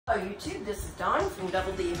Hello YouTube, this is Dawn from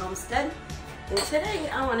Double D Homestead, and today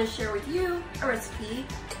I want to share with you a recipe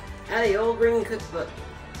out of the old green cookbook,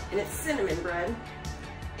 and it's cinnamon bread.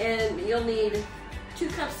 And you'll need 2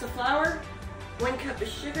 cups of flour, 1 cup of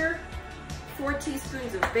sugar, 4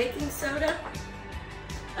 teaspoons of baking soda,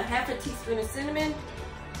 a half a teaspoon of cinnamon,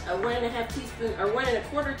 a 1.5 teaspoon or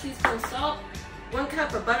 1.25 teaspoon salt, 1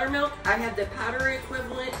 cup of buttermilk. I have the powder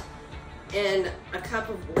equivalent, and a cup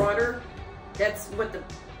of water. That's what the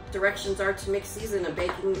directions are to mix these in a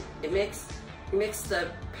baking mix. You mix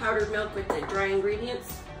the powdered milk with the dry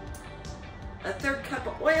ingredients. A 1/3 cup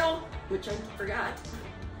of oil, which I forgot.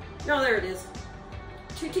 No, there it is.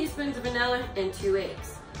 2 teaspoons of vanilla and 2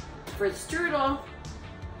 eggs. For the strudel,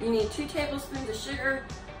 you need 2 tablespoons of sugar,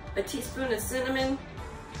 a teaspoon of cinnamon,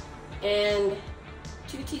 and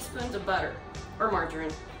 2 teaspoons of butter or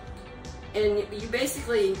margarine. And you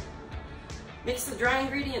basically mix the dry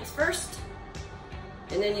ingredients first,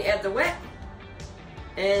 and then you add the wet,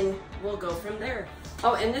 and we'll go from there.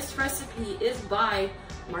 Oh, and this recipe is by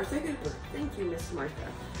Martha Hooper. Thank you, Miss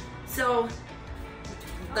Martha. So,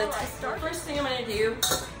 the first thing I'm gonna do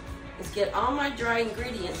is get all my dry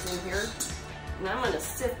ingredients in here, and I'm gonna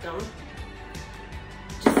sift them.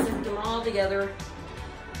 Just sift them all together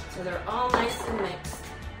so they're all nice and mixed.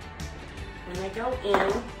 When they go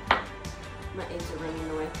in, my eggs are running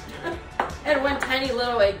away. I had 1 tiny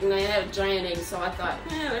little egg and I had a giant egg, so I thought,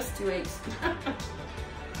 that's 2 eggs.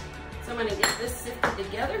 So I'm gonna get this sifted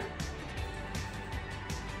together,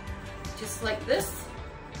 just like this.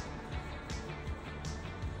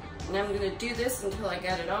 And I'm gonna do this until I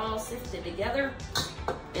got it all sifted together.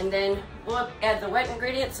 And then we'll add the wet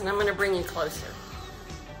ingredients, and I'm gonna bring you closer.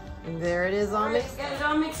 And there it is all mixed. Got it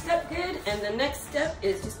all mixed up good, and the next step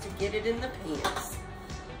is just to get it in the pans.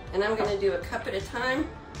 And I'm gonna do a cup at a time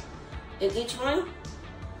in each one,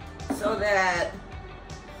 so that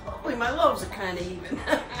hopefully my loaves are kind of even.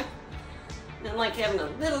 Not like having a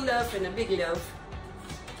little loaf and a big loaf.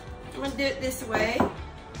 I'm gonna do it this way.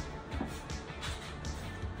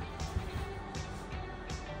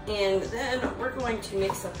 And then we're going to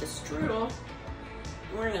mix up the strudel.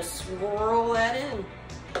 We're gonna swirl that in.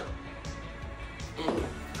 And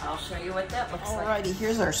I'll show you what that looks like. Alrighty,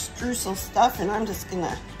 here's our streusel stuff, and I'm just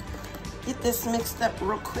gonna get this mixed up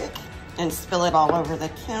real quick and spill it all over the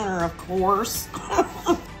counter, of course. I'd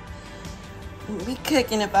be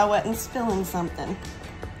cooking if I wasn't spilling something.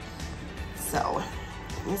 So,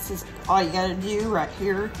 this is all you gotta do right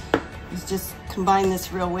here is just combine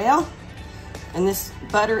this real well. And this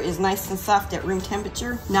butter is nice and soft at room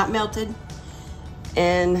temperature, not melted.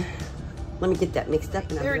 And let me get that mixed up.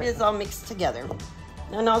 And there it is all mixed together.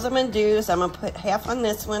 Now all I'm gonna do is I'm gonna put half on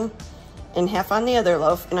this one and half on the other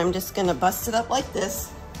loaf, and I'm just gonna bust it up like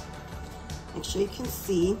this. Make sure you can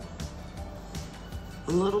see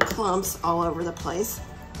in little clumps all over the place.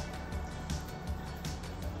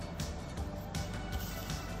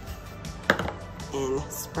 And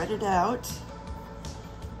spread it out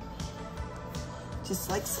just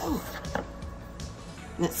like so.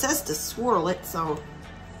 And it says to swirl it, so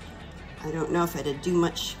I don't know if it'd do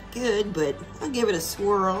much good, but I'll give it a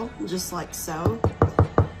swirl just like so.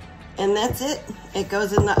 And that's it. It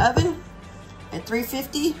goes in the oven at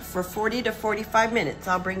 350 for 40 to 45 minutes.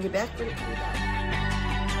 I'll bring you back when it comes out.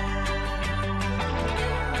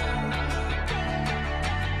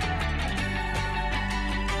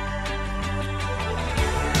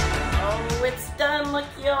 Oh, it's done. Look,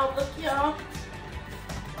 y'all. Look, y'all.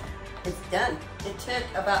 It's done. It took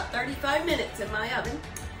about 35 minutes in my oven.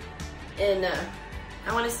 And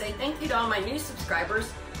I want to say thank you to all my new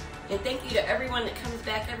subscribers. And thank you to everyone that comes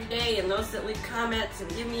back every day, and those that leave comments and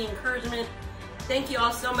give me encouragement. Thank you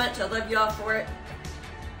all so much. I love you all for it.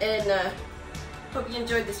 And hope you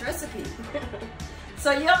enjoyed this recipe.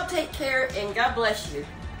 So y'all take care, and God bless you.